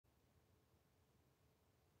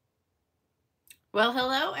Well,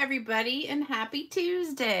 hello, everybody, and happy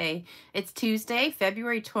Tuesday. It's Tuesday,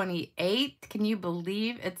 February 28th. Can you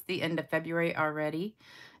believe it's the end of February already?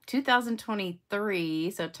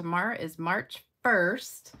 2023. So tomorrow is March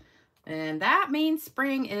 1st. And that means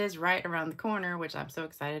spring is right around the corner, which I'm so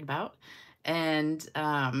excited about. And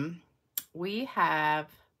we have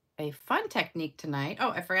a fun technique tonight. Oh,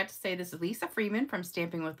 I forgot to say this is Lisa Freeman from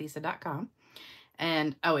stampingwithlisa.com.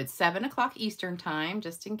 And oh, it's 7 o'clock Eastern time,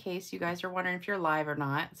 just in case you guys are wondering if you're live or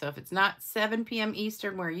not. So if it's not 7 p.m.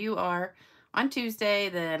 Eastern where you are on Tuesday,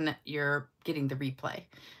 then you're getting the replay.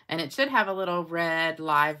 And it should have a little red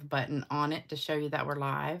live button on it to show you that we're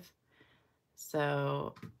live.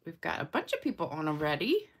 So we've got a bunch of people on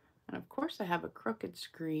already. And of course I have a crooked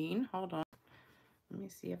screen. Hold on. Let me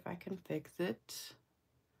see if I can fix it.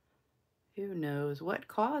 Who knows what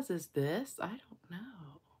causes this? I don't know.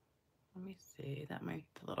 Let me see. That might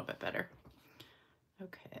be a little bit better.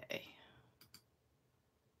 Okay.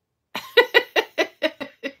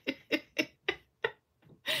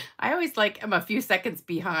 I always I'm a few seconds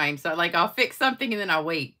behind. So I'll fix something and then I'll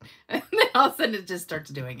wait. And then all of a sudden it just starts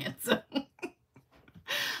doing it. So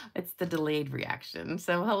it's the delayed reaction.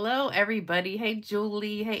 So hello, everybody. Hey,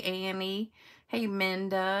 Julie. Hey, Annie. Hey,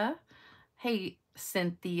 Minda. Hey,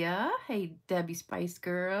 Cynthia. Hey, Debbie Spice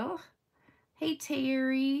Girl. Hey,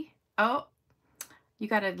 Terry. Oh, you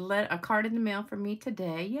got a card in the mail for me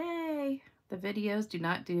today. Yay. The videos do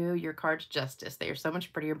not do your cards justice. They are so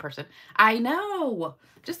much prettier in person. I know.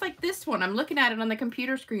 Just like this one. I'm looking at it on the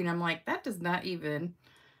computer screen. I'm like, that does not even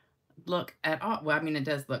look at all. Well, I mean, it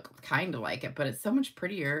does look kind of like it, but it's so much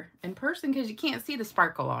prettier in person because you can't see the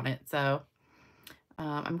sparkle on it. So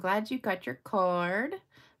I'm glad you got your card.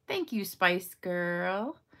 Thank you, Spice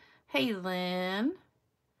Girl. Hey, Lynn.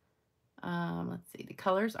 Let's see. The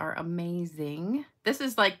colors are amazing. This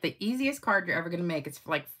is like the easiest card you're ever going to make. It's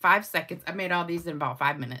for like 5 seconds. I made all these in about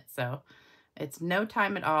 5 minutes. So it's no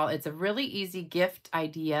time at all. It's a really easy gift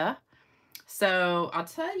idea. So I'll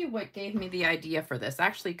tell you what gave me the idea for this.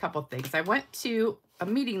 Actually, a couple things. I went to a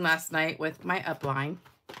meeting last night with my upline.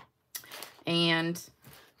 And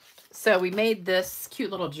so we made this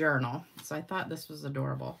cute little journal. So I thought this was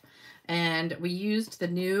adorable. And we used the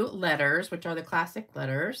new letters, which are the classic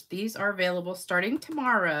letters. These are available starting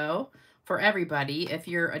tomorrow for everybody. If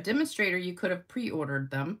you're a demonstrator, you could have pre-ordered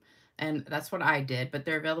them. And that's what I did. But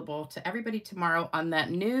they're available to everybody tomorrow on that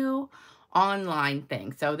new online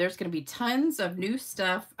thing. So there's going to be tons of new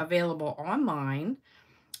stuff available online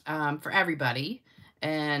for everybody.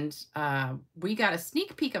 And we got a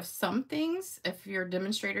sneak peek of some things. If you're a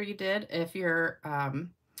demonstrator, you did. If you're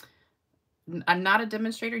not a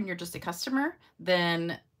demonstrator and you're just a customer,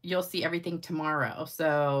 then you'll see everything tomorrow.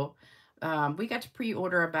 So we got to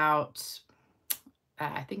pre-order about,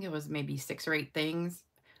 I think it was maybe 6 or 8 things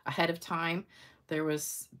ahead of time. There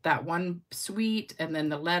was that one suite and then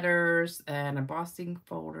the letters and a embossing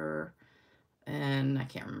folder. And I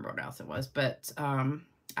can't remember what else it was, but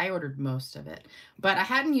I ordered most of it. But I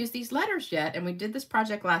hadn't used these letters yet. And we did this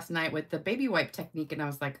project last night with the baby wipe technique. And I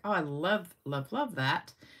was like, oh, I love, love, love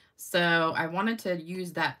that. So I wanted to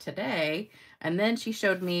use that today. And then she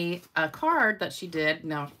showed me a card that she did.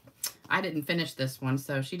 Now, I didn't finish this one,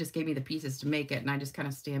 so she just gave me the pieces to make it, and I just kind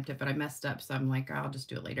of stamped it, but I messed up, so I'm like, I'll just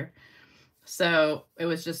do it later. So it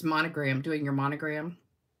was just monogram, doing your monogram.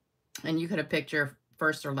 And you could have picked your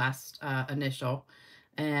first or last initial.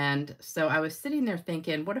 And so I was sitting there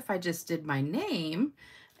thinking, what if I just did my name?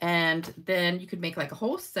 And then you could make like a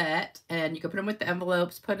whole set and you could put them with the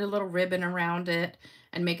envelopes, put a little ribbon around it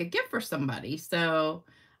and make a gift for somebody. So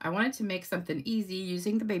I wanted to make something easy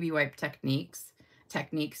using the baby wipe technique.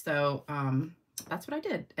 So that's what I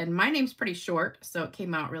did. And my name's pretty short, so it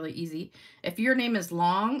came out really easy. If your name is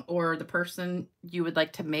long or the person you would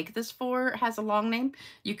like to make this for has a long name,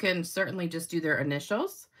 you can certainly just do their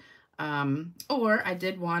initials. Or I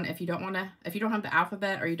did one, if you don't have the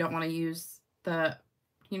alphabet or you don't want to use the,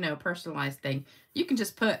 personalized thing, you can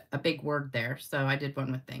just put a big word there. So I did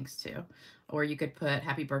one with thanks too. Or you could put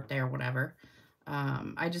happy birthday or whatever.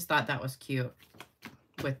 I just thought that was cute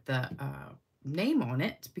with the name on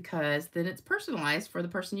it because then it's personalized for the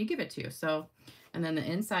person you give it to. So, and then the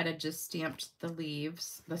inside I just stamped the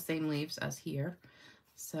leaves, the same leaves as here.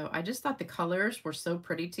 So I just thought the colors were so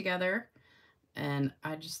pretty together. And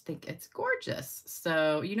I just think it's gorgeous.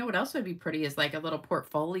 So, you know what else would be pretty is like a little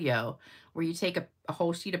portfolio where you take a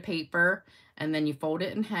whole sheet of paper and then you fold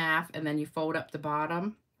it in half and then you fold up the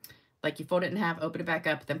bottom. Like you fold it in half, open it back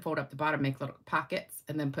up, then fold up the bottom, make little pockets,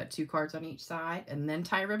 and then put 2 cards on each side and then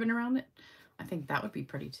tie a ribbon around it. I think that would be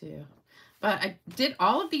pretty too. But I did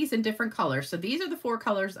all of these in different colors. So these are the 4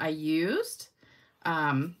 colors I used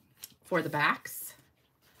for the backs.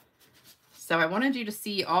 So I wanted you to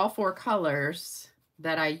see all 4 colors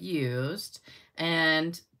that I used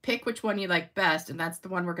and pick which one you like best, and that's the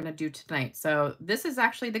one we're gonna do tonight. So this is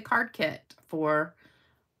actually the card kit for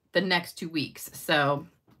the next 2 weeks. So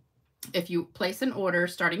if you place an order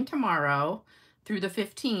starting tomorrow through the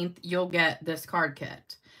 15th, you'll get this card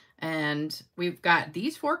kit. And we've got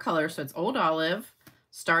these 4 colors. So it's Old Olive,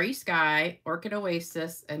 Starry Sky, Orchid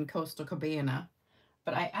Oasis, and Coastal Cabana.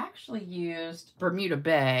 But I actually used Bermuda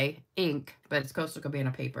Bay ink, but it's Coastal Cabana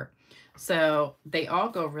paper. So they all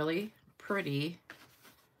go really pretty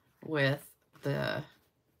with the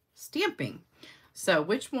stamping. So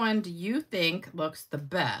which one do you think looks the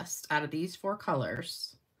best out of these 4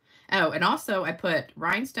 colors? Oh, and also I put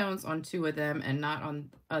rhinestones on 2 of them and not on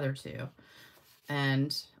the other 2.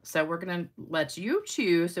 And so we're going to let you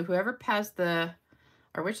choose. So whoever has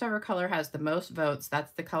or whichever color has the most votes,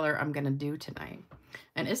 that's the color I'm going to do tonight.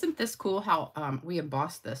 And isn't this cool how we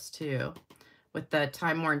embossed this too with the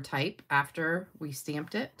time-worn type after we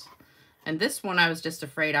stamped it? And this one I was just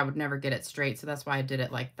afraid I would never get it straight, so that's why I did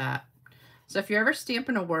it like that. So if you're ever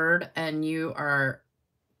stamping a word and you are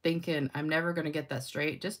thinking, I'm never going to get that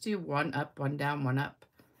straight, just do 1 up, 1 down, 1 up,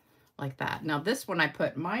 like that. Now this one I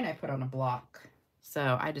put on a block.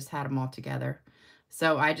 So I just had them all together.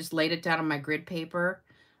 So I just laid it down on my grid paper,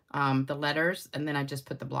 the letters, and then I just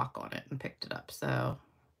put the block on it and picked it up. So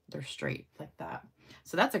they're straight like that.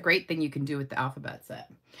 So that's a great thing you can do with the alphabet set.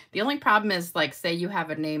 The only problem is, like, say you have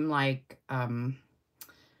a name like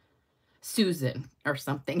Susan or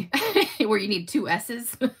something where you need 2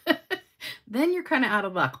 S's, then you're kind of out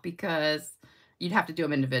of luck because you'd have to do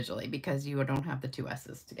them individually because you don't have the 2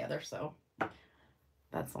 S's together. So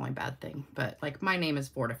that's the only bad thing. But like my name is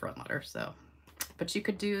 4 different letters, so, but you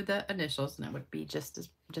could do the initials and it would be just as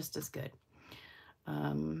good.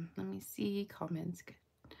 Let me see, comments.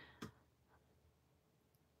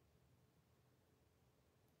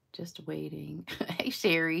 Just waiting. Hey,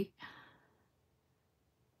 Sherry.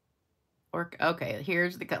 Okay,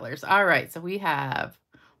 here's the colors. All right, so we have,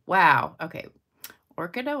 wow, okay.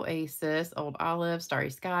 Orchid Oasis, Old Olive, Starry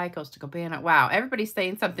Sky, Coastal Cabana. Wow, everybody's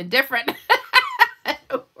saying something different.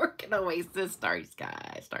 Orchid Oasis, Starry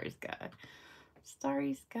Sky, Starry Sky,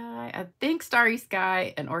 Starry Sky. I think Starry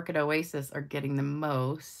Sky and Orchid Oasis are getting the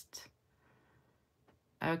most.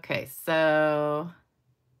 Okay, so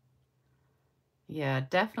yeah,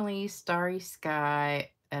 definitely Starry Sky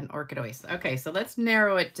and Orchid Oasis. Okay, so let's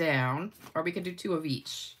narrow it down, or we could do 2 of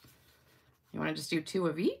each. You want to just do 2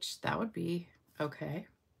 of each? That would be okay.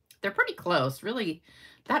 They're pretty close, really.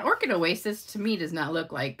 That Orchid Oasis to me does not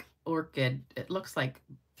look like orchid. It looks like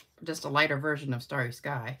just a lighter version of Starry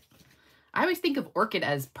Sky. I always think of orchid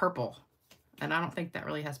as purple, and I don't think that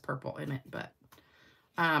really has purple in it, but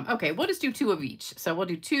okay, we'll just do 2 of each. So we'll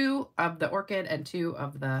do 2 of the orchid and 2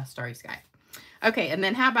 of the Starry Sky. Okay, and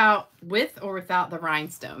then how about with or without the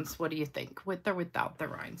rhinestones? What do you think? With or without the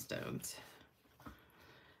rhinestones?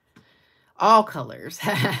 All colors.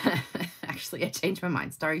 Actually, I changed my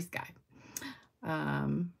mind. Starry Sky.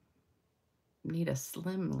 Need a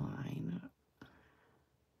slim line.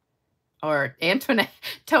 Or Antoinette.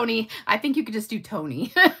 Tony. I think you could just do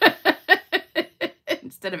Tony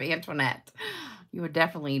instead of Antoinette. You would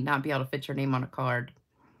definitely not be able to fit your name on a card.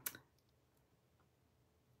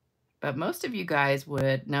 But most of you guys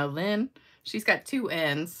would. No, Lynn, she's got 2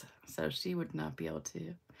 N's, so she would not be able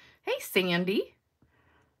to. Hey, Sandy.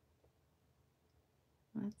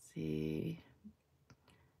 Let's see.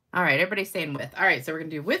 All right, everybody's saying with. All right, so we're going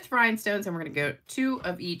to do with rhinestones, and we're going to go 2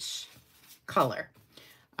 of each color.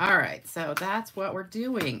 All right, so that's what we're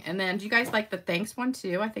doing. And then do you guys like the thanks one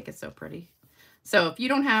too? I think it's so pretty. So if you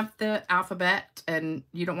don't have the alphabet and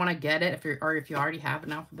you don't want to get it, if you already have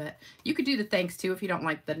an alphabet, you could do the thanks too if you don't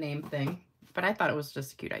like the name thing. But I thought it was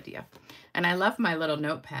just a cute idea. And I love my little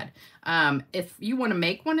notepad. If you want to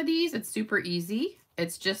make one of these, it's super easy.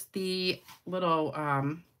 It's just the little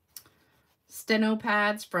steno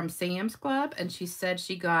pads from Sam's Club. And she said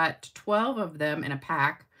she got 12 of them in a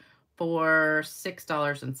pack for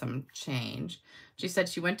 $6 and some change. She said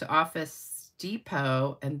she went to Office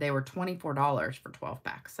Depot and they were $24 for 12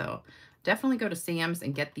 packs. So definitely go to Sam's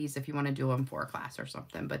and get these if you want to do them for a class or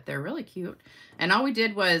something, but they're really cute. And all we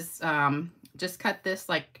did was just cut this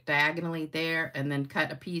like diagonally there and then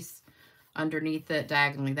cut a piece underneath it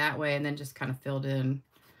diagonally that way, and then just kind of filled in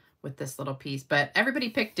with this little piece. But everybody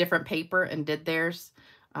picked different paper and did theirs.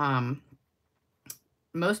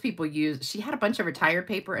 Most people she had a bunch of retired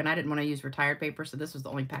paper and I didn't want to use retired paper, so this was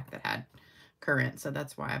the only pack that had current, so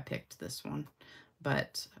that's why I picked this one.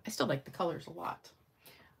 But I still like the colors a lot.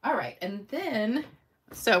 All right, and then,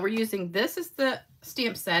 so we're using, this is the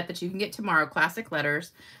stamp set that you can get tomorrow, classic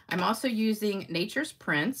letters. I'm also using Nature's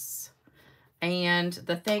Prince, and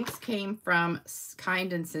the thanks came from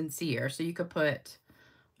Kind and Sincere. So you could put,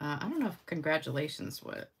 I don't know if congratulations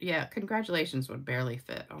would, yeah, congratulations would barely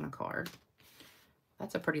fit on a card.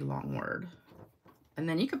 That's a pretty long word. And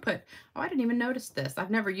then you could put, oh, I didn't even notice this. I've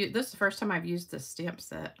never used, this is the first time I've used this stamp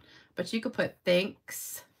set, but you could put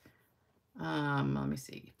thanks, let me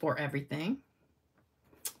see, for everything.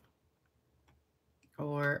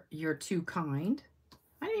 Or you're too kind.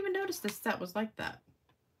 I didn't even notice this set was like that.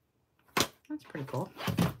 That's pretty cool.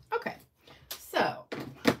 Okay, so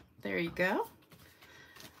there you go.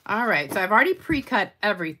 All right, so I've already pre-cut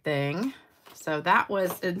everything. So that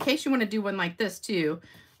was, in case you want to do one like this too.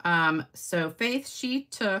 So Faith, she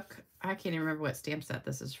took, I can't even remember what stamp set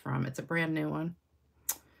this is from. It's a brand new one.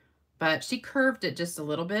 But she curved it just a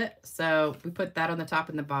little bit. So we put that on the top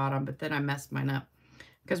and the bottom, but then I messed mine up.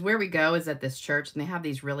 Because where we go is at this church, and they have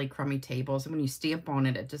these really crummy tables. And when you stamp on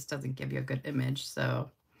it, it just doesn't give you a good image.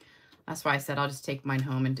 So that's why I said I'll just take mine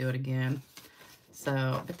home and do it again.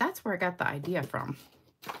 So, but that's where I got the idea from.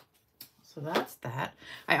 So that's that.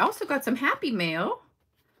 I also got some Happy Mail.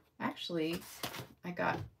 Actually, I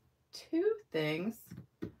got 2 things.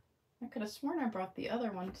 I could have sworn I brought the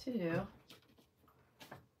other one too.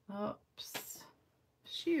 Oops.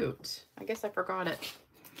 Shoot. I guess I forgot it.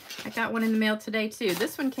 I got one in the mail today too.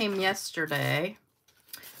 This one came yesterday.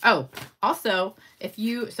 Oh, also, if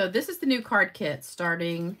you, so this is the new card kit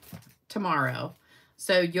starting tomorrow.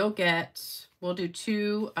 So you'll get, we'll do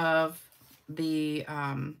 2 of the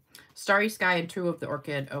Starry Sky and 2 of the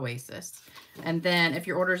Orchid Oasis. And then if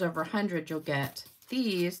your order's over 100, you'll get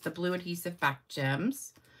these, the blue adhesive back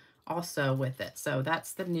gems, also with it. So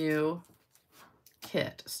that's the new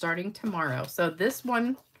kit starting tomorrow. So this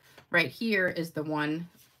one right here is the one,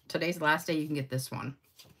 today's the last day you can get this one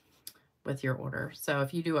with your order. So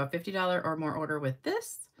if you do a $50 or more order with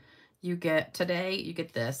this, you get today, you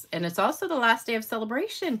get this. And it's also the last day of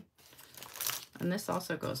celebration. And this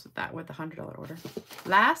also goes with that with the $100 order.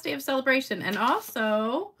 Last day of celebration. And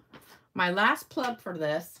also my last plug for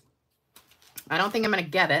this, I don't think I'm going to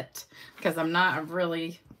get it because I'm not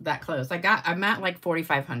really that close. I'm at like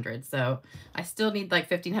 4,500. So I still need like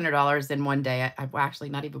 $1,500 in one day. Well, actually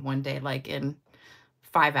not even one day, like in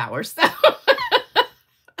 5 hours. So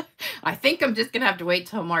I think I'm just going to have to wait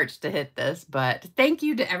till March to hit this, but thank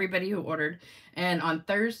you to everybody who ordered. And on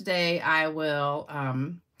Thursday, I will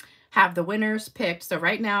have the winners picked. So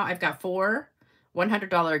right now I've got 4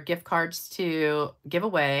 $100 gift cards to give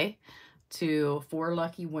away to 4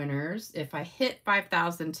 lucky winners. If I hit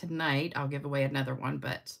 5,000 tonight, I'll give away another one,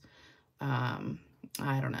 but I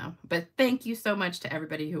don't know. But thank you so much to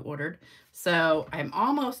everybody who ordered. So I'm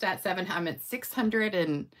almost at I'm at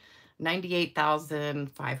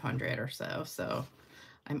 698,500 or so. So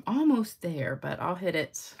I'm almost there, but I'll hit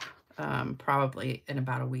it probably in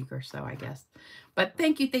about a week or so, I guess. But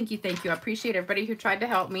thank you, thank you, thank you. I appreciate everybody who tried to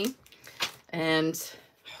help me. And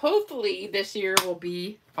hopefully this year will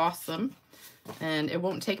be awesome. And it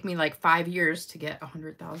won't take me like 5 years to get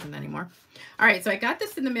 100,000 anymore. All right, so I got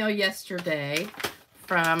this in the mail yesterday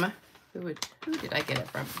from, who did I get it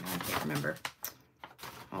from? I can't remember.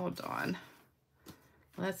 Hold on.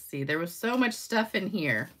 Let's see. There was so much stuff in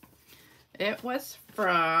here. It was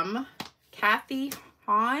from Kathy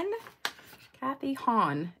Hahn. Kathy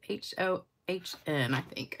Hahn, H-O-H-N, I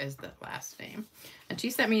think is the last name. And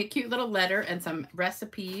she sent me a cute little letter and some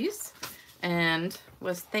recipes and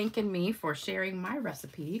was thanking me for sharing my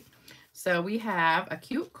recipe. So we have a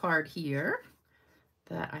cute card here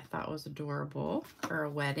that I thought was adorable for a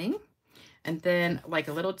wedding. And then like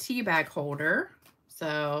a little tea bag holder.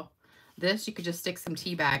 So this, you could just stick some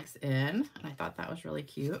tea bags in. And I thought that was really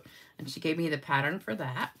cute. And she gave me the pattern for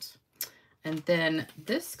that. And then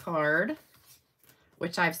this card,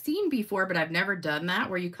 which I've seen before, but I've never done that,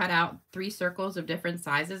 where you cut out 3 circles of different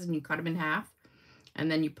sizes and you cut them in half. And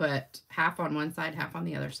then you put half on one side, half on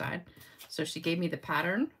the other side. So she gave me the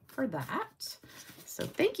pattern for that. So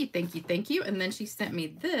thank you, thank you, thank you. And then she sent me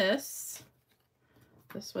this.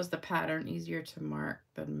 This was the pattern, easier to mark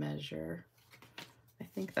than measure. I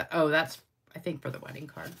think that, oh, that's, I think for the wedding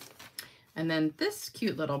card. And then this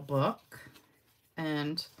cute little book.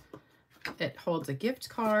 And it holds a gift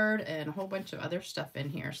card and a whole bunch of other stuff in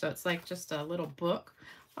here. So it's like just a little book.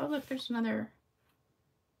 Oh, look, there's another.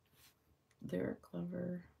 They're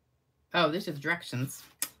clever. Oh, these are the directions.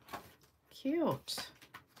 Cute.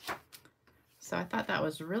 So I thought that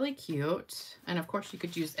was really cute. And of course you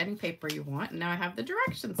could use any paper you want. And now I have the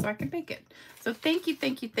directions so I can make it. So thank you,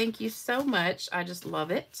 thank you, thank you so much. I just love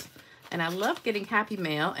it. And I love getting Happy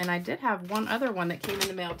Mail. And I did have one other one that came in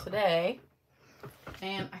the mail today.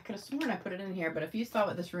 And I could have sworn I put it in here, but if you saw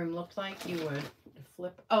what this room looked like, you would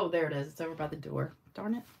flip. Oh, there it is. It's over by the door.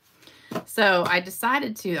 Darn it. So I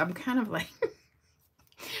decided to, I'm kind of like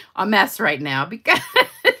a mess right now because,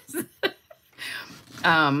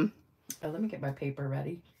 oh, let me get my paper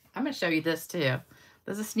ready. I'm going to show you this too.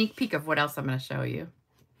 There's a sneak peek of what else I'm going to show you.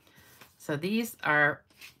 So these are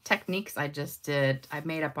techniques I just did. I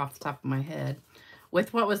made up off the top of my head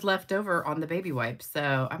with what was left over on the baby wipes.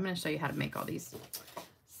 So I'm going to show you how to make all these.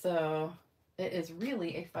 So it is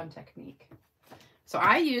really a fun technique. So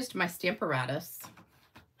I used my Stamparatus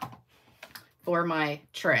for my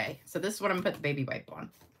tray. So this is what I'm going to put the baby wipe on.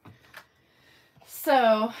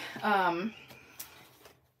 So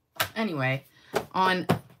anyway, on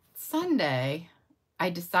Sunday, I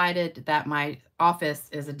decided that my office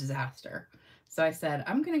is a disaster. So I said,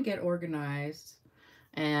 I'm going to get organized.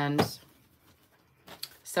 And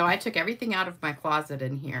so I took everything out of my closet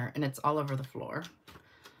in here, and it's all over the floor.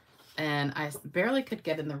 And I barely could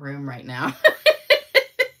get in the room right now.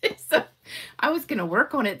 So I was going to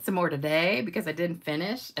work on it some more today because I didn't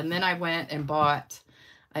finish. And then I went and bought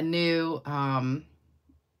a new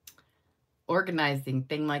organizing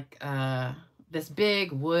thing, like this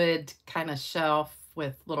big wood kind of shelf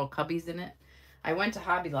with little cubbies in it. I went to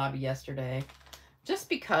Hobby Lobby yesterday just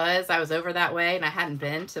because I was over that way and I hadn't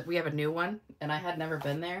been to, we have a new one and I had never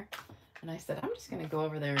been there. And I said, I'm just going to go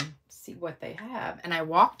over there and see what they have. And I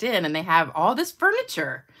walked in and they have all this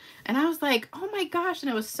furniture. And I was like, oh my gosh.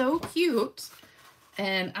 And it was so cute.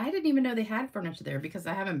 And I didn't even know they had furniture there because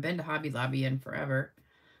I haven't been to Hobby Lobby in forever.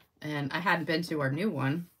 And I hadn't been to our new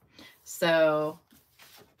one. So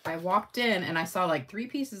I walked in and I saw like 3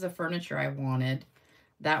 pieces of furniture I wanted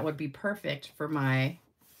that would be perfect for my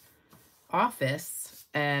office.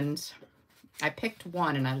 And I picked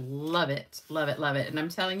one and I love it, love it, love it. And I'm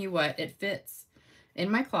telling you what, it fits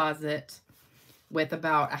in my closet with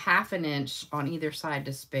about 1/2 inch on either side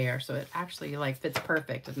to spare. So it actually like fits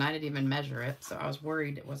perfect. And I didn't even measure it. So I was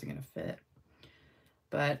worried it wasn't going to fit.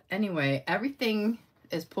 But anyway, everything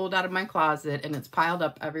is pulled out of my closet and it's piled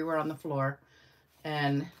up everywhere on the floor.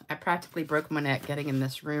 And I practically broke my neck getting in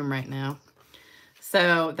this room right now.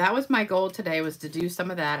 So that was my goal today, was to do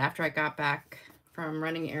some of that after I got back from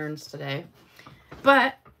running errands today.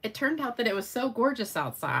 But it turned out that it was so gorgeous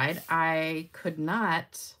outside, I could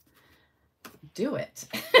not do it.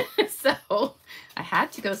 So I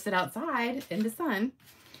had to go sit outside in the sun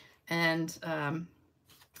and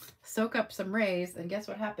soak up some rays. And guess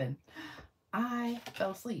what happened? I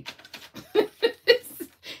fell asleep.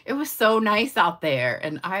 It was so nice out there.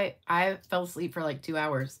 And I fell asleep for like 2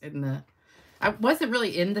 hours in the, I wasn't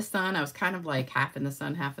really in the sun. I was kind of like half in the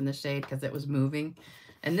sun, half in the shade because it was moving.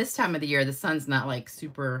 And this time of the year, the sun's not like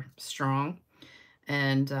super strong.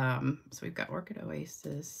 And so we've got Orchid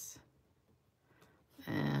Oasis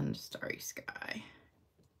and Starry Sky.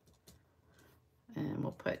 And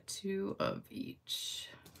we'll put 2 of each.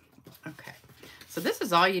 Okay. So this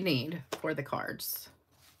is all you need for the cards.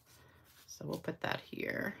 So we'll put that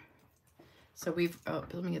here. So we've, oh,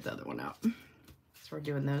 let me get the other one out. So we're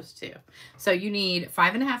doing those 2. So you need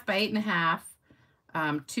 5.5 by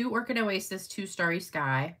 8.5, 2 Orchid Oasis, 2 Starry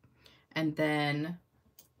Sky, and then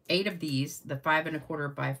 8 of these, the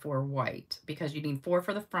 5.25 by 4 white, because you need 4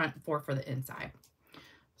 for the front, 4 for the inside.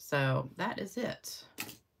 So that is it.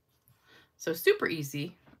 So super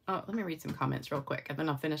easy. Oh, let me read some comments real quick, and then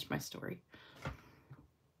I'll finish my story.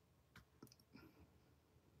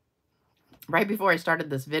 Right before I started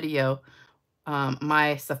this video,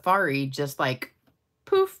 my Safari just like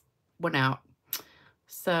poof went out.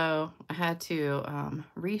 So I had to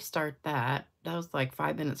restart that. That was like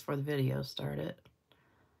 5 minutes before the video started.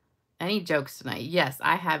 Any jokes tonight? Yes,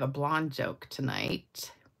 I have a blonde joke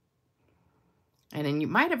tonight. And then you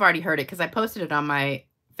might have already heard it because I posted it on my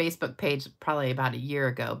Facebook page probably about a year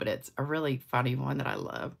ago, but it's a really funny one that I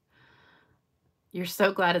love. You're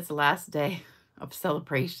so glad it's the last day of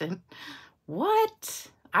celebration. What?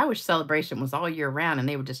 I wish celebration was all year round and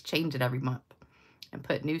they would just change it every month and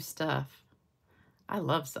put new stuff. I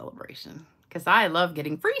love celebration because I love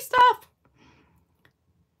getting free stuff.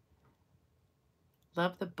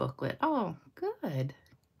 Love the booklet. Oh, good.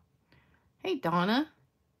 Hey, Donna.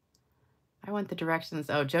 I want the directions.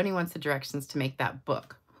 Oh, Joni wants the directions to make that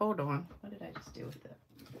book. Hold on. What did I just do with it?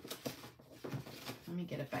 Let me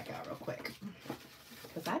get it back out real quick.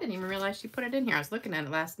 Because I didn't even realize she put it in here. I was looking at it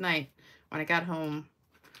last night when I got home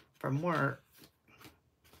from work.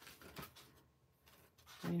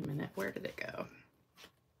 Wait a minute. Where did it go?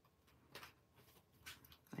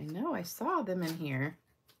 I know I saw them in here.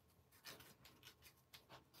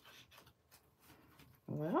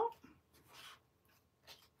 Well,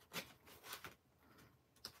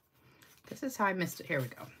 This is how I missed it. Here we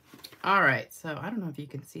go. All right, so I don't know if you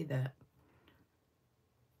can see that.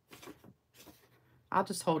 I'll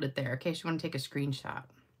just hold it there in case you want to take a screenshot.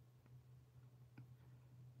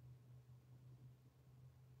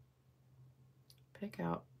 Pick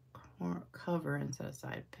out cover and set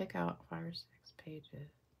aside. Pick out 5 or 6 pages.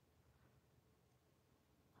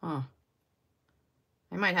 Huh.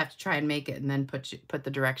 I might have to try and make it and then put the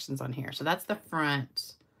directions on here. So that's the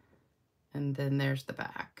front, and then there's the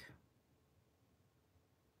back.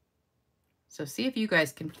 So see if you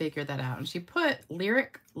guys can figure that out. And she put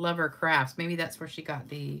Lyric Lover Crafts. Maybe that's where she got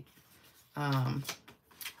the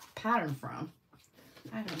pattern from.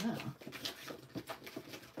 I don't know.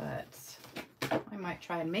 But I might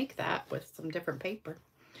try and make that with some different paper.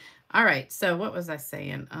 All right, so what was I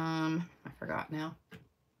saying? I forgot now.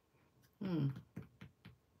 I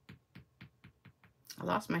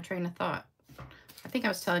lost my train of thought. I think I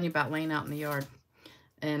was telling you about laying out in the yard,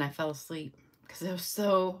 and I fell asleep because it was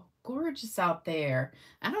so gorgeous out there.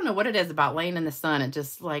 I don't know what it is about laying in the sun. It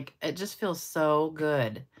just feels so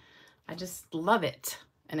good. I just love it.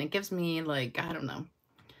 And it gives me, like, I don't know,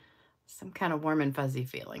 some kind of warm and fuzzy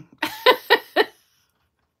feeling.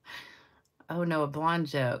 Oh no, a blonde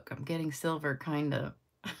joke. I'm getting silver, kind of.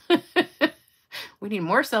 We need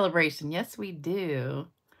more celebration. Yes, we do.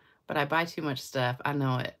 But I buy too much stuff. I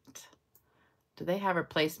know it. Do they have a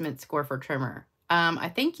replacement score for trimmer? I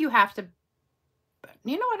think you have to,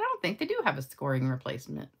 you know what? I don't think they do have a scoring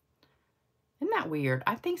replacement. Isn't that weird?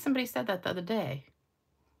 I think somebody said that the other day.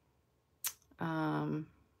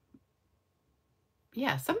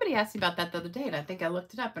 Yeah, somebody asked me about that the other day, and I think I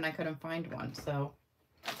looked it up and I couldn't find one. So,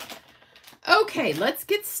 okay, let's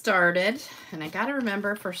get started. And I got to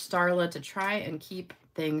remember for Starla to try and keep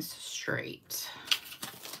things straight.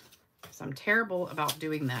 Because I'm terrible about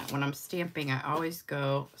doing that. When I'm stamping, I always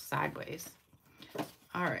go sideways.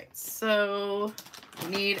 All right, so we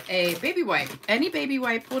need a baby wipe. Any baby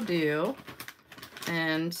wipe will do.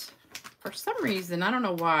 And for some reason, I don't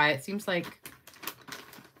know why, it seems like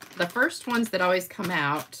the first ones that always come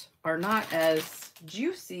out are not as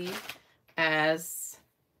juicy as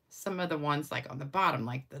some of the ones like on the bottom,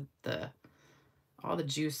 like all the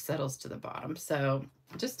juice settles to the bottom. So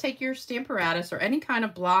just take your Stamparatus or any kind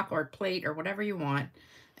of block or plate or whatever you want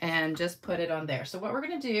and just put it on there. So what we're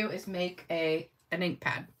going to do is make an ink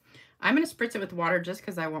pad. I'm going to spritz it with water just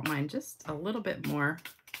because I want mine just a little bit more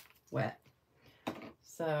wet.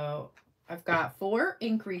 So I've got 4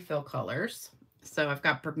 ink refill colors. So I've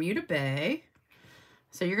got Bermuda Bay.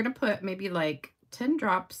 So you're going to put maybe like 10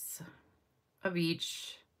 drops of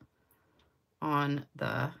each on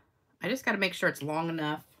the, I just got to make sure it's long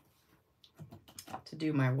enough to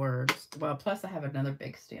do my words. Well, plus I have another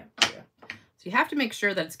big stamp too. So you have to make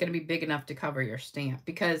sure that it's going to be big enough to cover your stamp,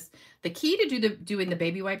 because the key to doing the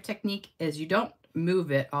baby wipe technique is you don't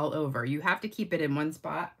move it all over. You have to keep it in one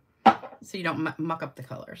spot so you don't muck up the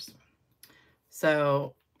colors.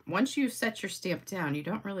 So once you set your stamp down, you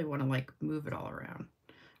don't really want to like move it all around.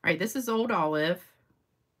 All right, this is Old Olive.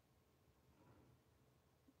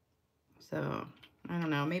 So I don't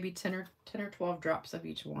know, maybe 10 or 12 drops of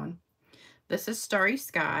each one. This is Starry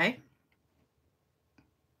Sky.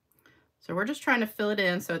 So we're just trying to fill it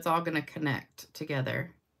in so it's all going to connect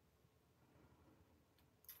together.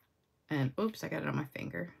 And oops, I got it on my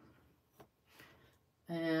finger.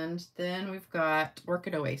 And then we've got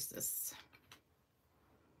Orchid Oasis.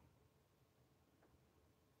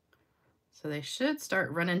 So they should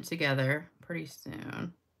start running together pretty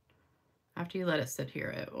soon. After you let it sit here,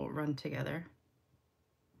 it will run together.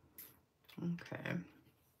 Okay,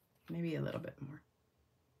 maybe a little bit more.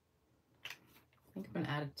 I think I'm going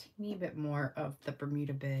to add a teeny bit more of the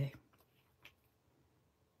Bermuda Bay.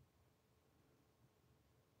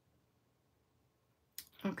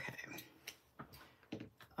 Okay.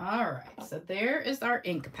 All right, so there is our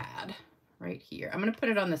ink pad right here. I'm going to put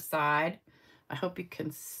it on the side. I hope you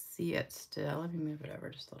can see it still. Let me move it over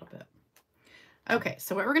just a little bit. Okay,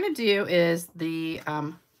 so what we're going to do is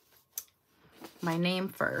my name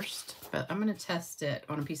first, but I'm going to test it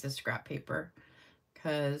on a piece of scrap paper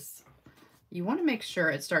because you want to make sure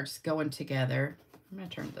it starts going together. I'm going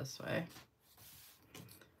to turn it this way.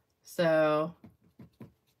 So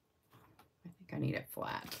I think I need it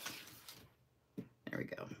flat. There we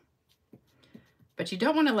go. But you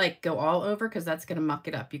don't want to like go all over because that's going to muck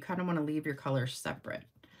it up. You kind of want to leave your colors separate.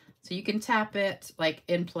 So you can tap it like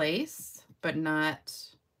in place, but not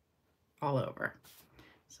all over.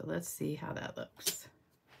 So let's see how that looks.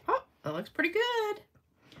 Oh, that looks pretty good.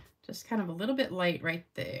 Just kind of a little bit light right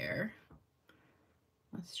there.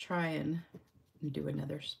 Let's try and do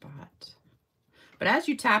another spot. But as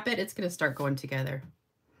you tap it, it's going to start going together.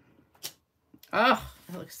 Oh,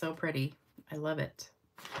 that looks so pretty. I love it.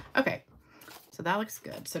 Okay, so that looks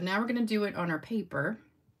good. So now we're going to do it on our paper.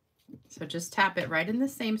 So just tap it right in the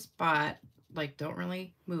same spot. Like, don't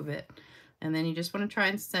really move it. And then you just want to try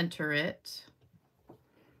and center it.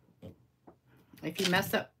 If you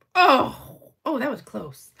mess up, oh, that was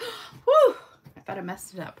close. Woo! I thought I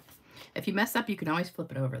messed it up. If you mess up, you can always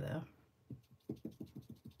flip it over though.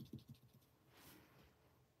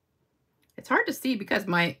 It's hard to see because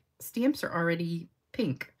my stamps are already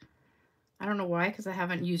pink. I don't know why, because I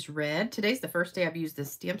haven't used red. Today's the first day I've used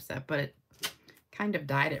this stamp set, but it kind of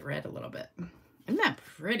dyed it red a little bit. Isn't that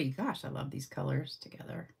pretty? Gosh, I love these colors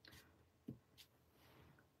together.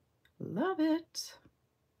 Love it.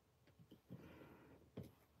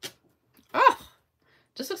 Oh,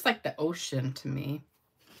 just looks like the ocean to me.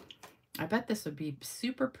 I bet this would be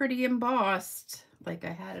super pretty embossed, like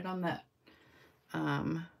I had it on that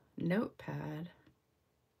notepad.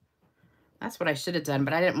 That's what I should have done,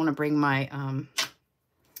 but I didn't want to bring my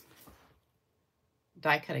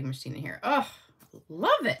die cutting machine in here. Oh,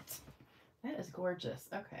 love it. That is gorgeous.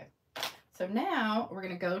 Okay. So now we're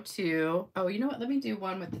going to go to, oh, you know what? Let me do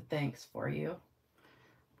one with the thanks for you.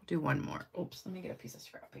 Do one more. Oops, let me get a piece of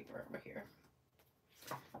scrap paper over here.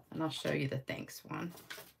 And I'll show you the thanks one.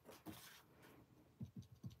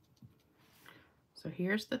 So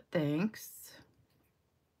here's the thanks.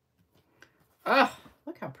 Oh,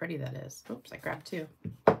 look how pretty that is. Oops, I grabbed two.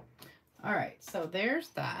 All right, so there's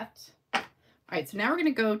that. All right, so now we're going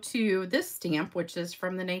to go to this stamp, which is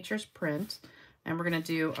from the Nature's Print. And we're going to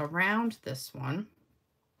do around this one.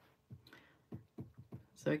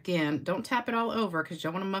 So again, don't tap it all over because you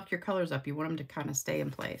don't want to muck your colors up. You want them to kind of stay in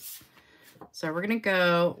place. So we're going to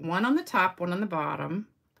go one on the top, one on the bottom,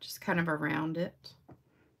 just kind of around it.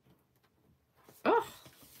 Oh,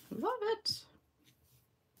 love it.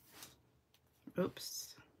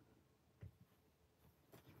 Oops.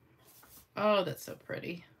 Oh, that's so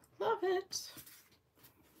pretty. Love it.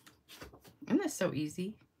 Isn't that so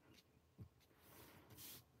easy?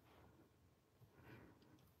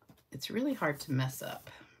 It's really hard to mess up.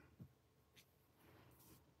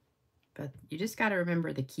 But you just got to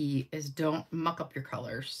remember the key is don't muck up your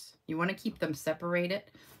colors. You want to keep them separated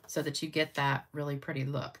so that you get that really pretty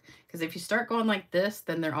look. Because if you start going like this,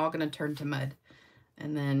 then they're all going to turn to mud.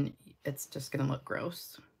 And then it's just going to look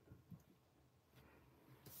gross.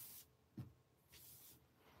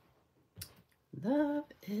 Love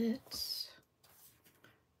it.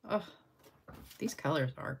 Oh, these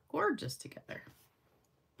colors are gorgeous together.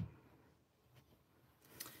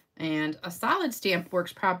 And a solid stamp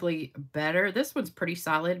works probably better. This one's pretty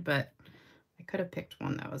solid, but I could have picked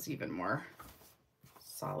one that was even more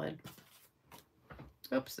solid.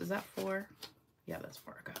 Oops, is that 4? Yeah, that's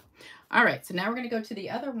 4. Okay. All right, so now we're going to go to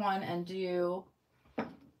the other one and do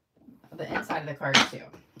the inside of the card too.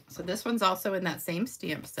 So this one's also in that same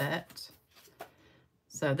stamp set.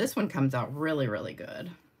 So this one comes out really, really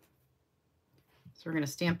good. So we're going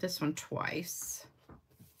to stamp this one twice.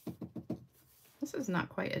 This is not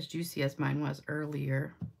quite as juicy as mine was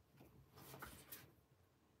earlier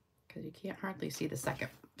because you can't hardly see the second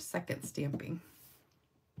stamping.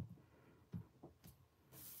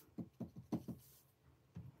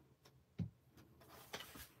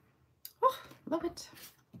 Oh, love it.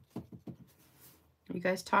 Are you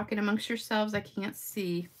guys talking amongst yourselves? I can't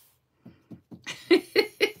see.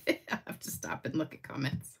 I have to stop and look at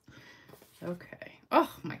comments. Okay.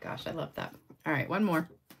 Oh my gosh, I love that. All right, one more.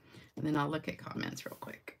 And then I'll look at comments real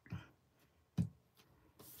quick.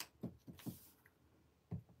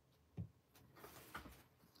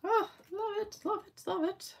 Oh, love it, love it, love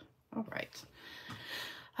it. All right.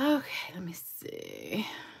 Okay, let me see.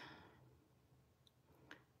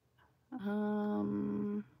 How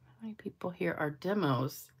many people here are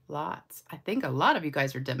demos? Lots. I think a lot of you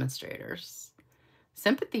guys are demonstrators.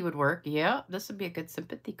 Sympathy would work. Yeah, this would be a good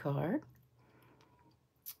sympathy card.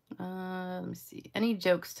 Let me see. Any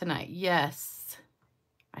jokes tonight? Yes.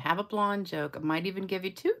 I have a blonde joke. I might even give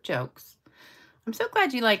you 2 jokes. I'm so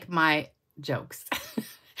glad you like my jokes.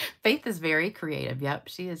 Faith is very creative. Yep,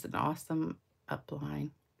 she is an awesome upline.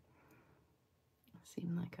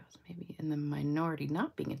 Seemed like I was maybe in the minority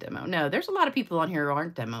not being a demo. No, there's a lot of people on here who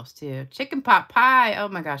aren't demos too. Chicken pot pie. Oh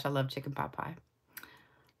my gosh, I love chicken pot pie.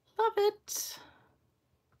 Love it.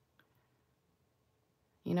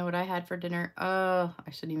 You know what I had for dinner? Oh,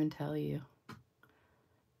 I shouldn't even tell you.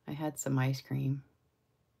 I had some ice cream.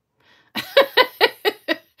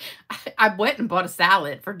 I went and bought a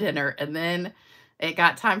salad for dinner, and then it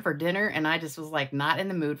got time for dinner, and I just was like not in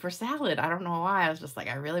the mood for salad. I don't know why. I was just like,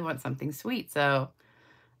 I really want something sweet. So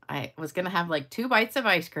I was going to have like 2 bites of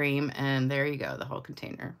ice cream, and there you go, the whole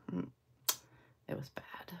container. It was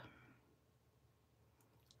bad.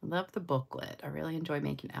 Love the booklet. I really enjoy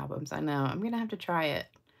making albums. I know. I'm going to have to try it.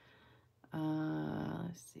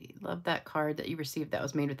 Let's see. Love that card that you received that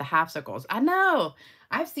was made with the half circles. I know.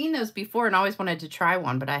 I've seen those before and always wanted to try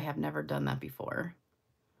one, but I have never done that before.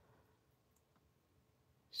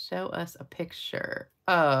 Show us a picture.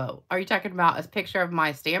 Oh, are you talking about a picture of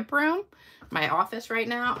my stamp room? My office right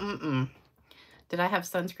now? Mm-mm. Did I have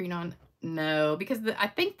sunscreen on? No, because I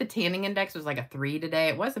think the tanning index was like a 3 today.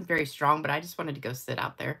 It wasn't very strong, but I just wanted to go sit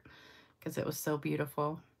out there because it was so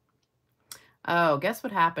beautiful. Oh, guess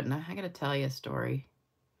what happened? I got to tell you a story.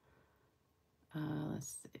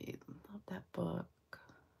 Let's see. Love that book.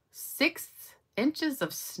 6 inches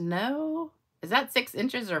of snow? Is that 6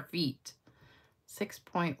 inches or feet?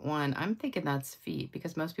 6.1. I'm thinking that's feet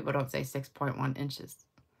because most people don't say 6.1 inches.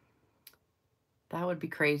 That would be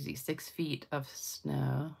crazy. 6 feet of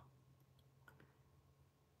snow.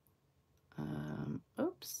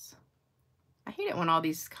 Oops. I hate it when all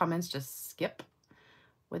these comments just skip.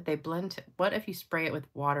 Would they blend? What if you spray it with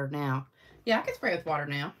water now? Yeah, I can spray it with water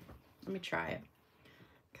now. Let me try it.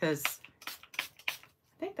 Because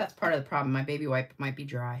I think that's part of the problem. My baby wipe might be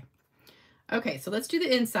dry. Okay, so let's do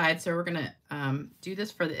the inside. So we're going to do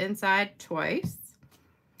this for the inside twice.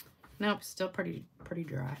 Nope, still pretty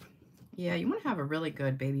dry. Yeah, you want to have a really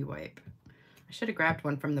good baby wipe. I should have grabbed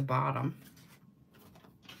one from the bottom.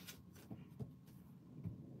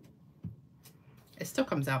 It still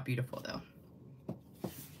comes out beautiful though.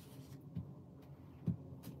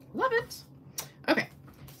 Love it. Okay,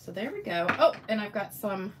 so there we go. Oh, and I've got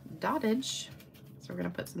some dottage. So we're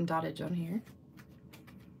going to put some dottage on here.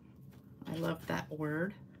 I love that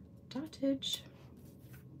word, dottage.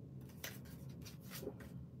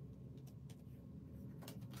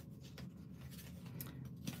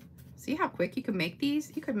 See how quick you can make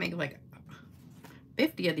these? You could make like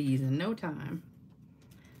 50 of these in no time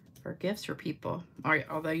for gifts for people. All right,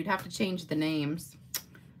 although you'd have to change the names.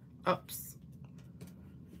 Oops.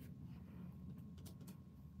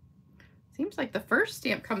 Seems like the first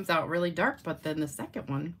stamp comes out really dark, but then the second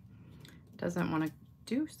one doesn't want to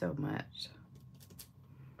do so much.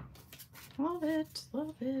 Love it,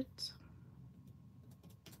 love it.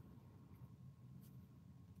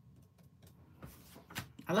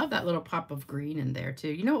 I love that little pop of green in there too.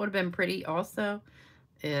 You know what would have been pretty also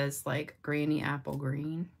is like granny apple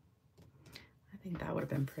green. I think that would have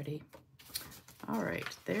been pretty. All right,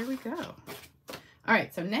 there we go. All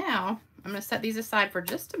right, so now I'm gonna set these aside for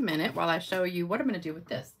just a minute while I show you what I'm gonna do with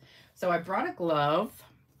this. So I brought a glove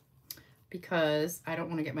because I don't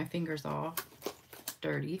wanna get my fingers all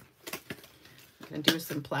dirty. I'm gonna do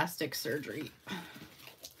some plastic surgery.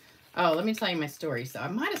 Oh, let me tell you my story. So I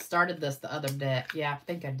might have started this the other day. Yeah, I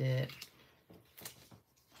think I did.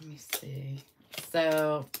 Let me see.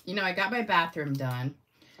 So, you know, I got my bathroom done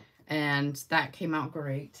and that came out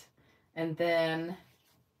great. And then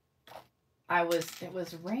it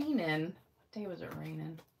was raining. What day was it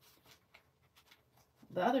raining?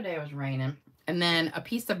 The other day it was raining. And then a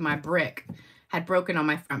piece of my brick had broken on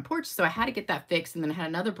my front porch. So I had to get that fixed. And then I had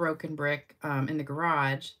another broken brick in the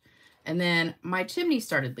garage. And then my chimney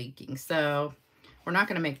started leaking. So we're not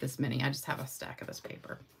going to make this many. I just have a stack of this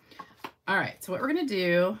paper. All right. So what we're going to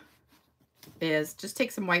do is just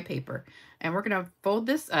take some white paper and we're going to fold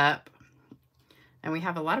this up. And we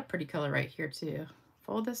have a lot of pretty color right here too.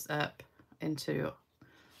 Fold this up into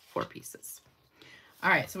 4 pieces. All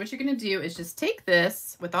right. So what you're going to do is just take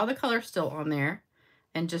this with all the color still on there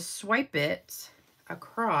and just swipe it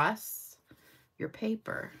across your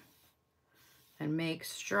paper and make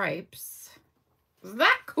stripes. Is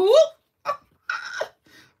that cool? Look!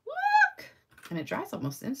 And it dries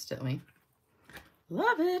almost instantly.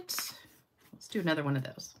 Love it. Let's do another one of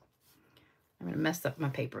those. I'm going to mess up my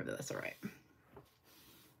paper, but that's all right.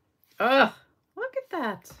 Oh, look at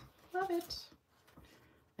that. Love it.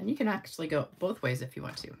 And you can actually go both ways if you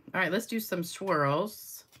want to. All right, let's do some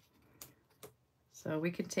swirls. So we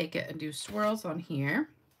can take it and do swirls on here.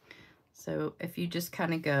 So if you just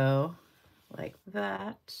kind of go like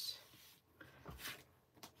that.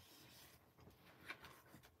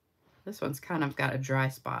 This one's kind of got a dry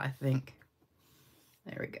spot, I think.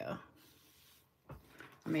 There we go.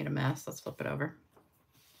 I made a mess. Let's flip it over.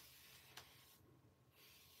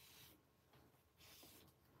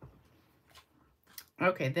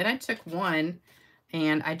 Okay, then I took one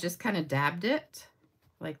and I just kind of dabbed it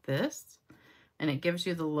like this. And it gives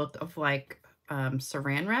you the look of like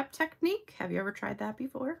saran wrap technique. Have you ever tried that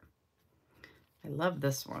before? I love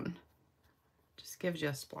this one. Just gives you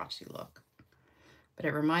a splotchy look. But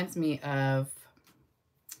it reminds me of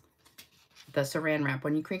the saran wrap.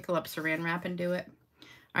 When you crinkle up saran wrap and do it.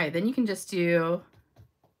 All right, then you can just do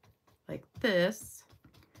like this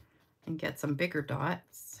and get some bigger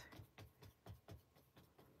dots.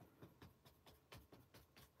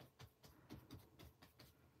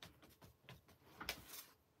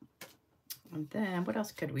 And then what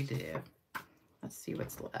else could we do? Let's see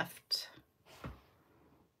what's left.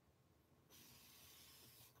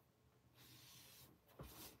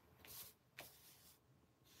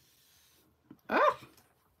 Oh,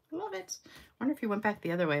 I love it. I wonder if you went back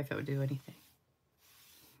the other way if it would do anything.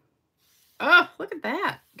 Oh, look at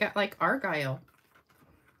that. Got like argyle.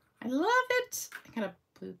 I love it. I got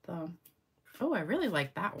a blue thumb. Oh, I really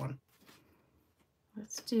like that one.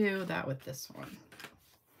 Let's do that with this one.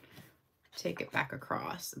 Take it back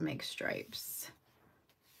across and make stripes.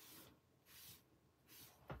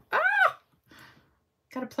 Ah!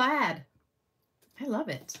 Got a plaid. I love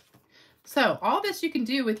it. So all this you can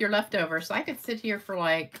do with your leftovers. So I could sit here for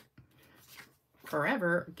like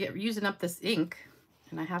forever using up this ink,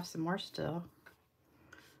 and I have some more still.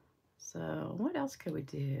 So what else could we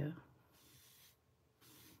do?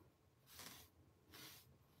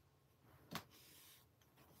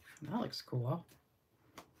 That looks cool.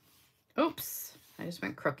 Oops, I just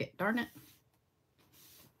went crooked, darn it.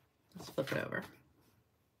 Let's flip it over.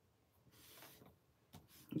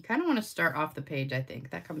 You kind of want to start off the page, I think.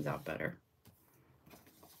 That comes out better.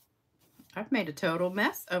 I've made a total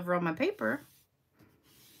mess over on my paper.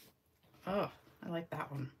 Oh, I like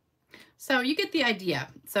that one. So you get the idea.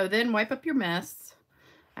 So then wipe up your mess.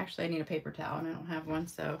 Actually, I need a paper towel and I don't have one.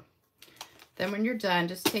 So then when you're done,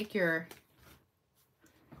 just take your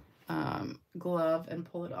glove and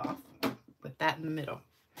pull it off with that in the middle.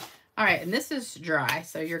 All right, and this is dry,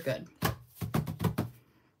 so you're good.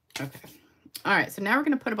 Okay. All right, so now we're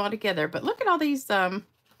going to put them all together. But look at all these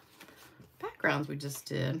backgrounds we just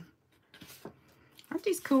did. Aren't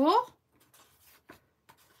these cool?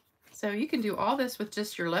 So you can do all this with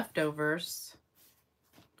just your leftovers.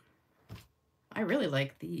 I really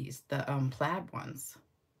like these, the plaid ones.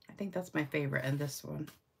 I think that's my favorite, and this one.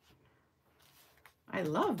 I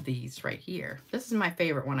love these right here. This is my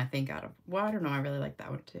favorite one, I think, out of, well, I don't know, I really like that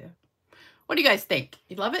one too. What do you guys think?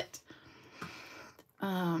 You love it?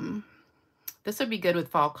 This would be good with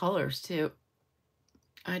fall colors too.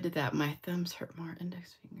 I did that. My thumbs hurt more.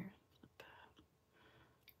 Index finger.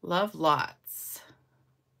 Love lots.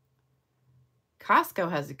 Costco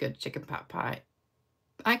has a good chicken pot pie.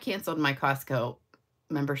 I canceled my Costco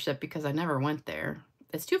membership because I never went there.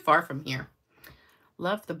 It's too far from here.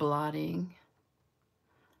 Love the blotting.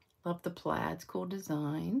 Love the plaids. Cool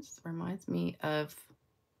designs. Reminds me of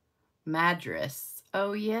Madras.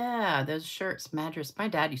 Oh yeah, those shirts, Madras. My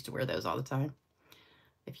dad used to wear those all the time.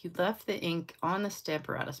 If you left the ink on the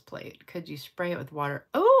Stamparatus plate, could you spray it with water?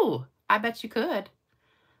 Oh, I bet you could.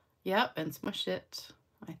 Yep, and smush it.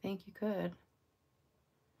 I think you could.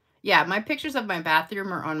 Yeah, my pictures of my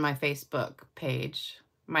bathroom are on my Facebook page.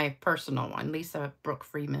 My personal one, Lisa Brooke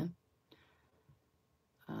Freeman.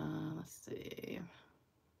 Let's see.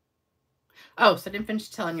 Oh, so I didn't finish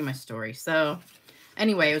telling you my story. So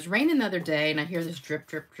anyway, it was raining the other day, and I hear this drip,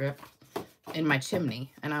 drip, drip in my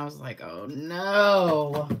chimney. And I was like, oh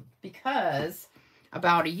no, because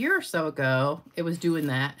about a year or so ago, it was doing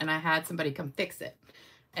that, and I had somebody come fix it.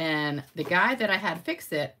 And the guy that I had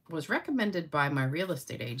fix it was recommended by my real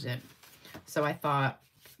estate agent. So I thought,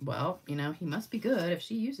 well, you know, he must be good if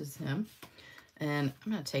she uses him. And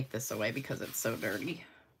I'm going to take this away because it's so dirty.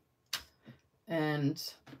 And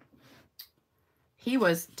he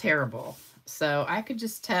was terrible. So I could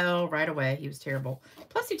just tell right away he was terrible.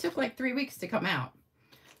 Plus, he took like 3 weeks to come out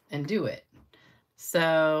and do it.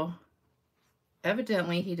 So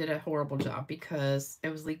evidently he did a horrible job because it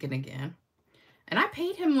was leaking again. And I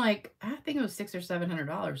paid him like, I think it was $600 or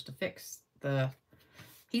 $700 to fix the,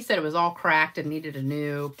 he said it was all cracked and needed a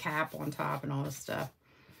new cap on top and all this stuff.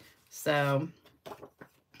 So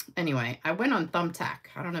anyway, I went on Thumbtack.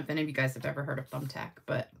 I don't know if any of you guys have ever heard of Thumbtack,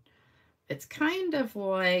 but it's kind of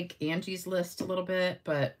like Angie's List a little bit,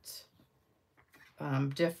 but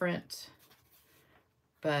different.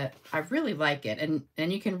 But I really like it.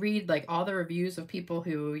 And you can read like all the reviews of people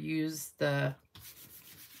who use the,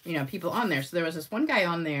 you know, people on there. So there was this one guy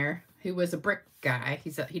on there who was a brick guy.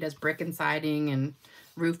 He does brick and siding and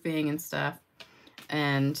roofing and stuff.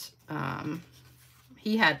 And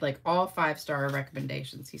he had like all 5-star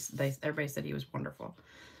recommendations. Everybody said he was wonderful.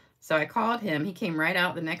 So I called him. He came right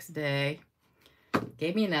out the next day,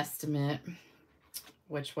 gave me an estimate,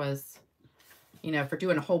 which was, you know, for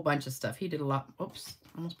doing a whole bunch of stuff. He did a lot. Oops,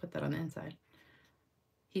 almost put that on the inside.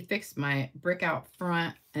 He fixed my brick out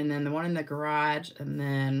front, and then the one in the garage, and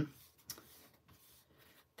then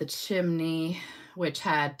the chimney, which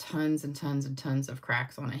had tons and tons and tons of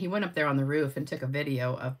cracks on it. He went up there on the roof and took a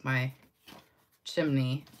video of my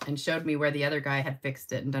chimney and showed me where the other guy had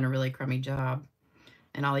fixed it and done a really crummy job.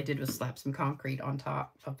 And all he did was slap some concrete on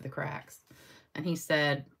top of the cracks. And he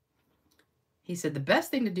said the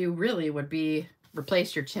best thing to do really would be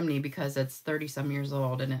replace your chimney because it's 30 some years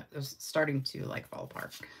old and it was starting to like fall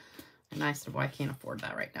apart. And I said, well, I can't afford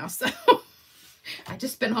that right now. So I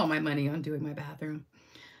just spent all my money on doing my bathroom.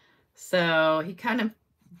 So he kind of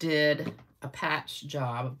did a patch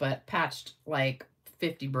job, but patched like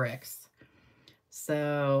 50 bricks.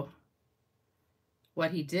 So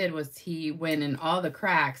what he did was he went in all the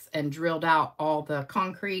cracks and drilled out all the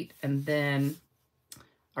concrete and then,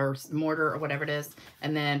 or mortar or whatever it is,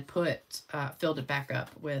 and then filled it back up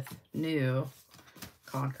with new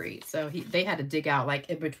concrete. So they had to dig out like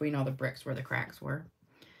in between all the bricks where the cracks were.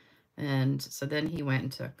 And so then he went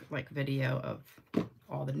and took like video of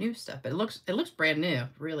all the new stuff. It looks brand new,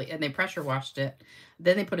 really. And they pressure washed it.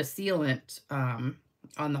 Then they put a sealant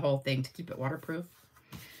on the whole thing to keep it waterproof.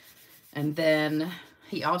 And then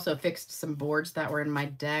he also fixed some boards that were in my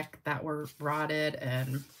deck that were rotted.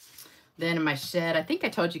 And then in my shed, I think I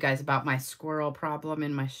told you guys about my squirrel problem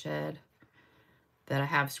in my shed. That I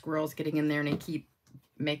have squirrels getting in there and they keep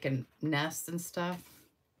making nests and stuff.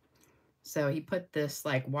 So he put this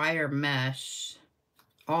like wire mesh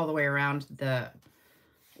all the way around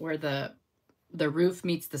where the roof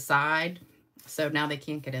meets the side. So now they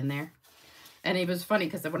can't get in there. And it was funny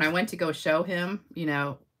because when I went to go show him, you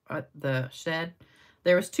know, at the shed,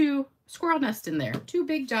 there was 2 squirrel nests in there, 2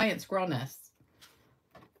 big giant squirrel nests.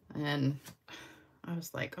 And I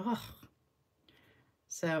was like, oh.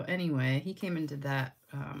 So anyway, he came and did that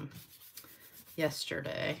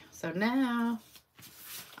yesterday. So now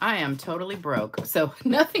I am totally broke. So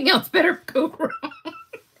nothing else better go wrong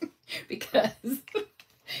because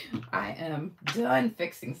I am done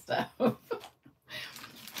fixing stuff.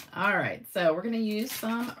 All right, so we're going to use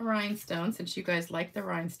some rhinestones since you guys like the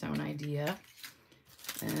rhinestone idea.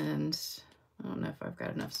 And I don't know if I've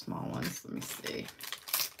got enough small ones. Let me see.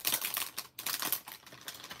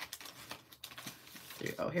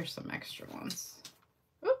 Oh, here's some extra ones.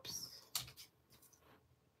 Oops.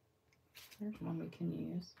 There's one we can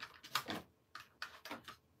use.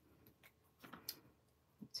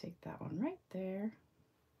 Take that one right there.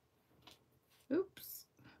 Oops.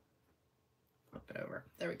 Flip it over.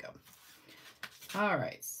 There we go. All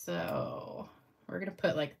right, so we're going to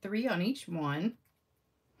put like 3 on each one.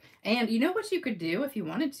 And you know what you could do if you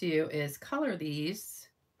wanted to is color these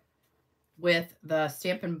with the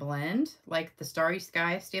Stamp and Blend, like the Starry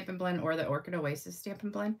Sky Stamp and Blend or the Orchid Oasis Stamp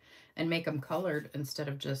and Blend, and make them colored instead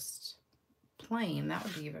of just plain. That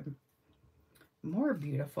would be even more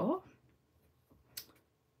beautiful.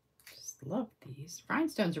 Just love these.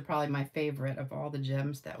 Rhinestones are probably my favorite of all the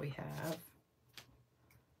gems that we have.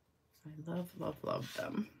 I love, love, love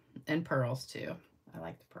them. And pearls too. I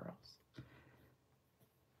like the pearls.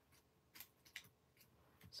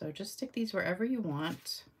 So just stick these wherever you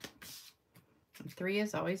want. And 3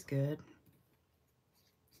 is always good.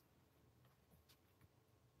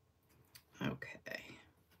 Okay.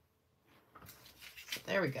 So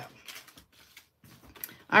there we go.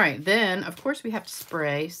 All right, then, of course, we have to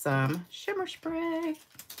spray some shimmer spray.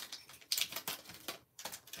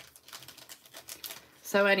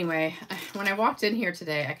 So anyway, when I walked in here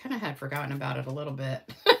today, I kind of had forgotten about it a little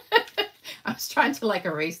bit. I was trying to like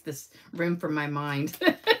erase this room from my mind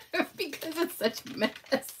because it's such a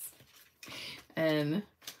mess. And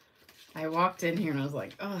I walked in here and I was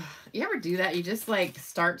like, oh, you ever do that? You just like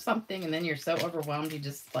start something and then you're so overwhelmed. You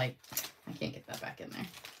just like, I can't get that back in there.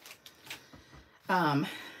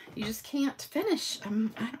 You just can't finish. I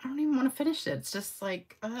don't even want to finish it. It's just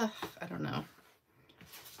like, I don't know.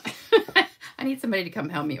 I need somebody to come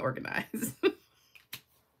help me organize.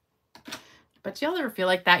 But y'all ever feel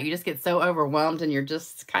like that? You just get so overwhelmed and you're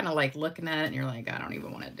just kind of like looking at it and you're like, I don't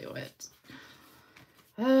even want to do it.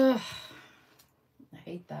 I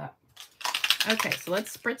hate that. Okay, so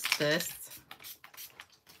let's spritz this.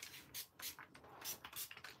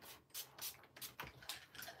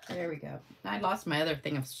 There we go. I lost my other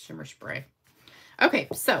thing of shimmer spray. Okay,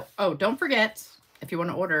 so, oh, don't forget, if you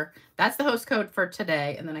want to order, that's the host code for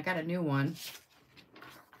today. And then I got a new one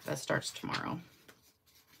that starts tomorrow.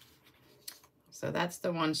 So that's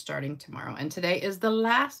the one starting tomorrow. And today is the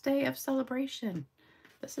last day of celebration.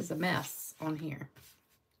 This is a mess on here.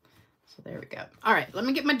 So there we go. All right, let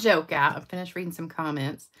me get my joke out. I'm finished reading some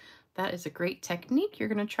comments. That is a great technique. You're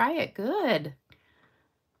going to try it. Good.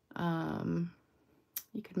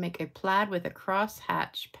 You could make a plaid with a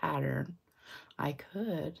crosshatch pattern. I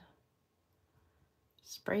could.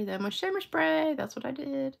 spray them with shimmer spray. That's what I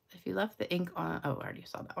did. If you left the ink on, oh, I already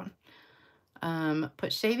saw that one.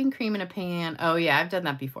 Put shaving cream in a pan. Oh yeah, I've done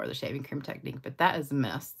that before, the shaving cream technique, but that is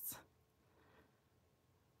mists.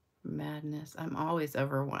 Madness. I'm always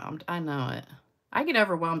overwhelmed. I know it. I get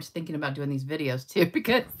overwhelmed thinking about doing these videos too,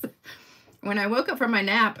 because when I woke up from my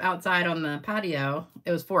nap outside on the patio,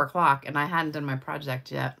 it was 4 o'clock and I hadn't done my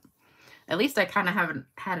project yet. At least I kind of haven't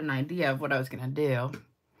had an idea of what I was going to do.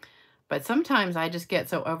 But sometimes I just get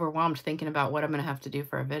so overwhelmed thinking about what I'm going to have to do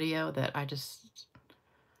for a video that I just,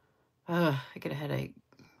 I get a headache.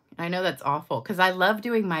 I know that's awful because I love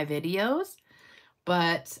doing my videos,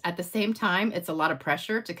 but at the same time, it's a lot of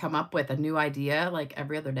pressure to come up with a new idea like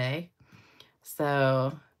every other day.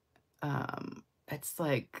 So it's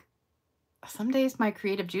like some days my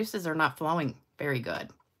creative juices are not flowing very good.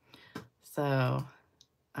 So, all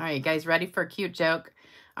right, you guys ready for a cute joke?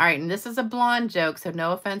 All right, and this is a blonde joke, so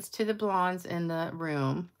no offense to the blondes in the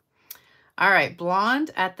room. All right,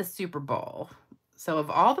 blonde at the Super Bowl. So of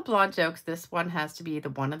all the blonde jokes, this one has to be the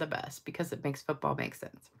one of the best because it makes football make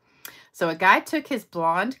sense. So a guy took his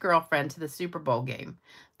blonde girlfriend to the Super Bowl game.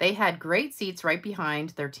 They had great seats right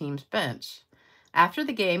behind their team's bench. After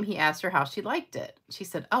the game, he asked her how she liked it. She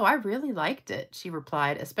said, "Oh, I really liked it," she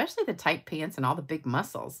replied, "especially the tight pants and all the big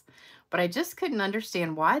muscles. But I just couldn't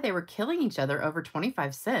understand why they were killing each other over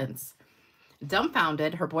 25 cents.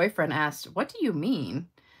 Dumbfounded, her boyfriend asked, "What do you mean?"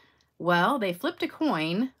 "Well, they flipped a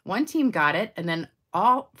coin. One team got it, and then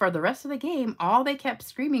for the rest of the game, all they kept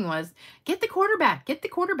screaming was, 'Get the quarterback, get the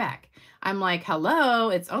quarterback.' I'm like, hello,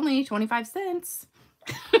 it's only 25 cents.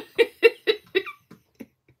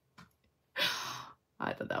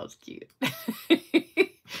 I thought that was cute.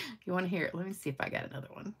 You want to hear it? Let me see if I got another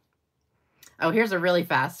one. Oh, here's a really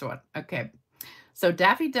fast one. Okay. So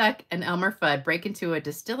Daffy Duck and Elmer Fudd break into a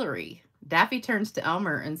distillery. Daffy turns to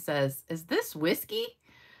Elmer and says, "Is this whiskey?"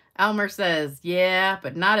 Elmer says, "Yeah,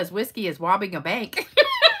 but not as whiskey as robbing a bank."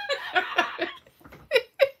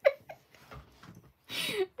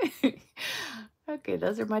 Okay,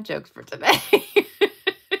 those are my jokes for today.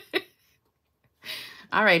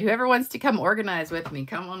 All right, whoever wants to come organize with me,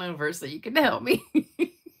 come on over so you can help me.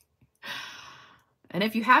 And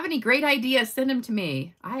if you have any great ideas, send them to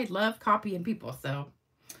me. I love copying people,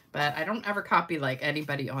 but I don't ever copy like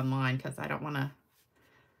anybody online because I don't want to,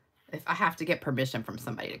 if I have to get permission from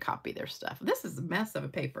somebody to copy their stuff. This is a mess of a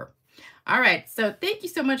paper. All right, so thank you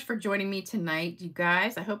so much for joining me tonight, you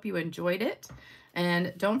guys. I hope you enjoyed it.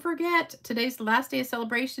 And don't forget, today's the last day of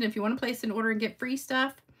celebration. If you want to place an order and get free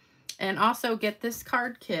stuff, and also get this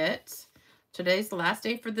card kit. Today's the last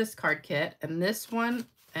day for this card kit. And this one,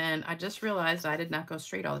 and I just realized I did not go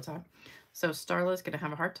straight all the time. So Starla's going to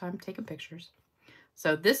have a hard time taking pictures.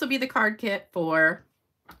 So this will be the card kit for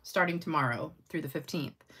starting tomorrow through the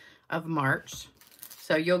 15th of March.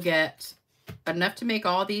 So you'll get enough to make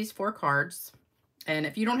all these 4 cards. And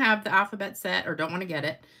if you don't have the alphabet set or don't want to get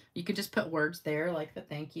it, you can just put words there like the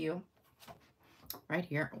thank you. Right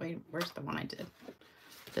here. Wait, where's the one I did?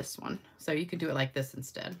 This one. So you can do it like this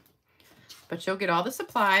instead. But you'll get all the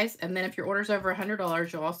supplies. And then if your order's over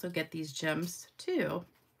 $100, you'll also get these gems too.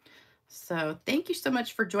 So thank you so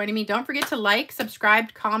much for joining me. Don't forget to like,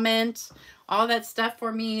 subscribe, comment, all that stuff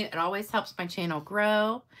for me. It always helps my channel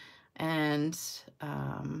grow. And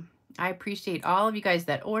I appreciate all of you guys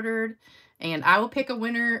that ordered. And I will pick a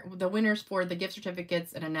winner, the winners for the gift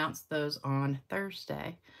certificates, and announce those on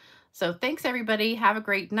Thursday. So thanks, everybody. Have a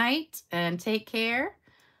great night and take care.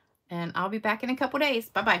 And I'll be back in a couple days.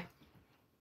 Bye-bye.